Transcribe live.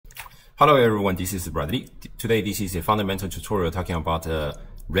Hello everyone, this is Bradley. Today this is a fundamental tutorial talking about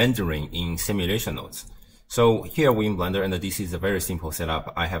rendering in simulation nodes. So here we're in Blender and this is a very simple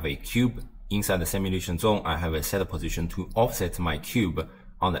setup. I have a cube inside the simulation zone. I have a set position to offset my cube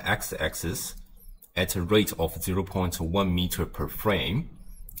on the x-axis at a rate of 0.1 meter per frame.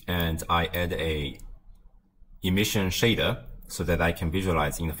 And I add a emission shader so that I can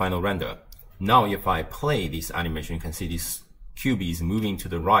visualize in the final render. Now if I play this animation, you can see this cube is moving to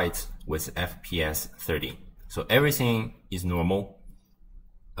the right with FPS 30. So everything is normal.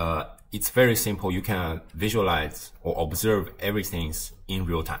 It's very simple. You can visualize or observe everything in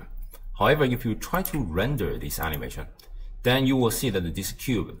real time. However, if you try to render this animation, then you will see that this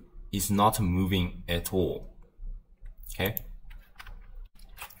cube is not moving at all. Okay.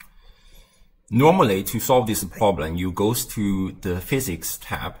 Normally, to solve this problem, you go to the physics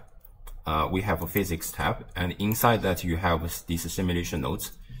tab. We have a physics tab, and inside that you have these simulation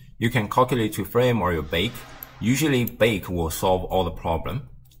nodes. You can calculate to frame or you bake. Usually bake will solve all the problem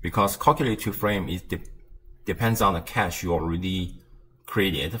because calculate to frame depends on the cache you already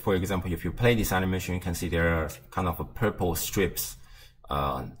created. For example, if you play this animation, you can see there are kind of purple strips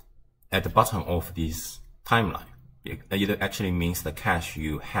at the bottom of this timeline. It actually means the cache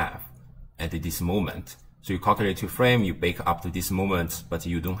you have at this moment. So you calculate to frame, you bake up to this moment, but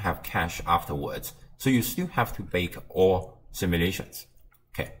you don't have cache afterwards. So you still have to bake all simulations.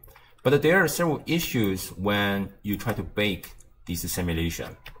 Okay. But there are several issues when you try to bake this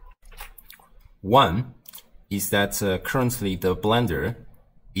simulation. One is that currently the Blender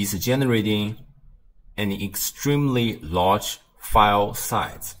is generating an extremely large file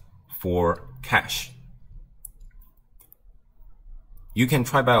size for cache. You can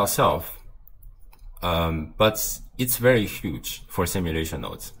try by yourself. But it's very huge for simulation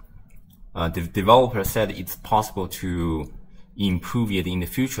nodes. The developer said it's possible to improve it in the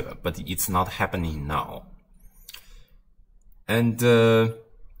future, but it's not happening now. And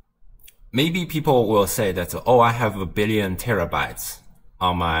maybe people will say that, oh, I have 1 billion terabytes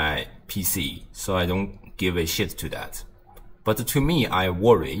on my PC, so I don't give a shit to that. But to me, I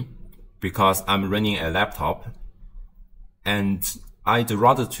worry because I'm running a laptop and I'd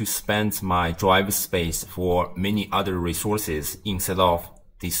rather to spend my drive space for many other resources instead of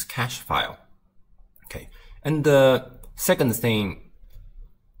this cache file. Okay. And the second thing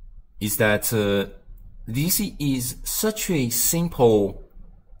is that this is such a simple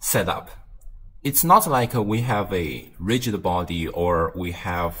setup. It's not like we have a rigid body or we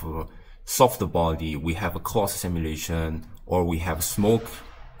have a soft body, we have a cloth simulation, or we have smoke,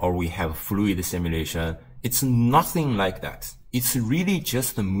 or we have fluid simulation. It's nothing like that. It's really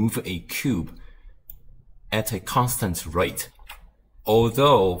just to move a cube at a constant rate.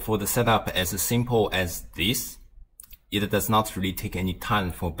 Although for the setup as simple as this, it does not really take any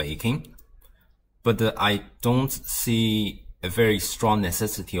time for baking. But I don't see a very strong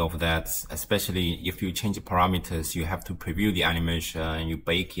necessity of that, especially if you change the parameters, you have to preview the animation, you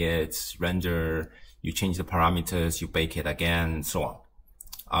bake it, render, you change the parameters, you bake it again, and so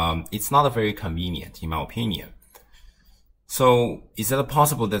on. It's not very convenient in my opinion. So is it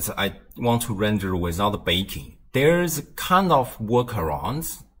possible that I want to render without baking? There's kind of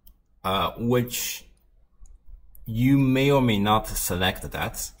workarounds, which you may or may not select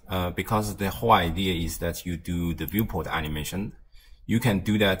that, because the whole idea is that you do the viewport animation. You can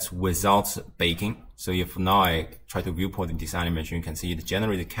do that without baking. So if now I try to viewport this animation, you can see it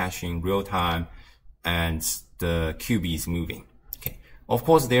generated cache in real time and the cube is moving. Okay. Of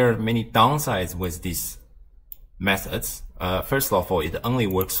course, there are many downsides with these methods. First of all, it only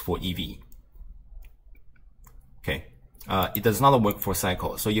works for eevee. Okay. It does not work for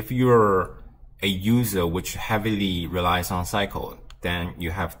cycle. So if you're a user which heavily relies on cycle, then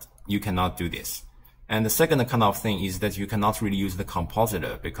you cannot do this. And the second kind of thing is that you cannot really use the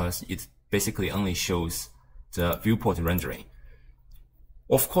compositor because it basically only shows the viewport rendering.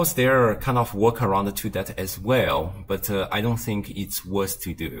 Of course, there are kind of workaround to that as well, but I don't think it's worth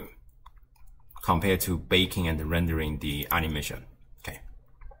to do compared to baking and rendering the animation. Okay.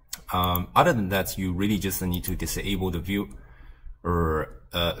 Other than that, you really just need to disable the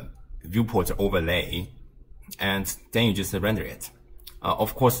viewport overlay, and then you just render it.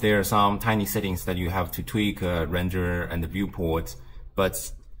 Of course, there are some tiny settings that you have to tweak, render and the viewport.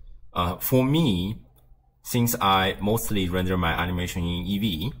 But for me, since I mostly render my animation in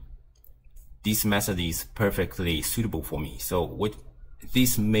eevee, this method is perfectly suitable for me. So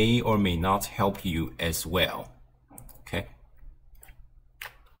this may or may not help you as well. Okay.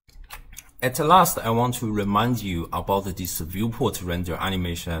 At last, I want to remind you about this viewport render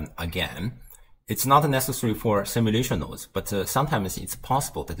animation again. It's not necessary for simulation nodes, but sometimes it's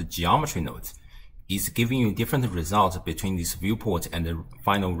possible that the geometry nodes is giving you different results between this viewport and the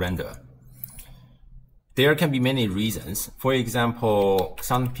final render. There can be many reasons. For example,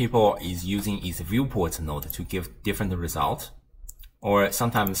 some people is using its viewport node to give different results, or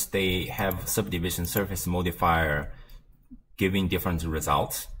sometimes they have subdivision surface modifier giving different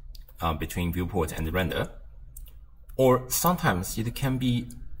results between viewport and render. Or sometimes it can be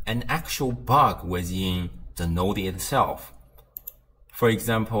an actual bug within the node itself. For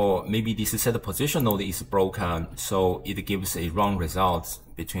example, maybe this set position node is broken, so it gives a wrong result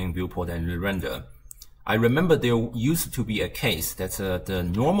between viewport and render. I remember there used to be a case that the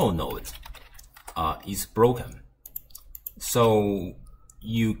normal node is broken. So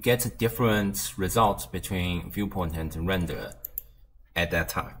you get different results between viewport and render at that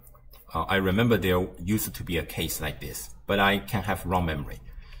time. I remember there used to be a case like this, but I can have wrong memory.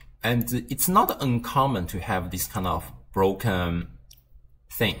 And it's not uncommon to have this kind of broken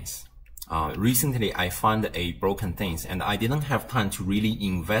things. Recently, I found a broken things, and I didn't have time to really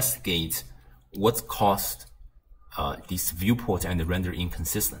investigate what caused this viewport and render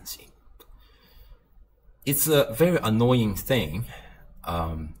inconsistency. It's a very annoying thing,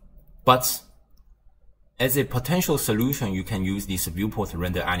 but as a potential solution, you can use this viewport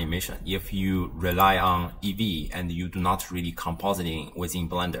render animation if you rely on eevee and you do not really compositing within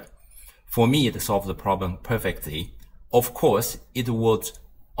Blender. For me, it solves the problem perfectly. Of course, it would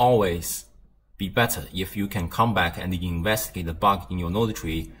always be better if you can come back and investigate the bug in your node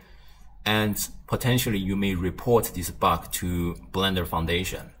tree, and potentially you may report this bug to Blender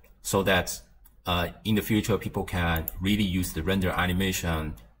Foundation so that in the future people can really use the render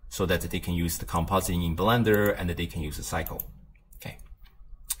animation so that they can use the compositing in Blender and they can use the cycle. Okay,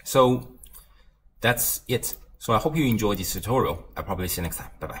 so that's it. So I hope you enjoyed this tutorial. I'll probably see you next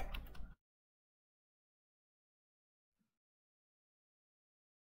time. Bye bye.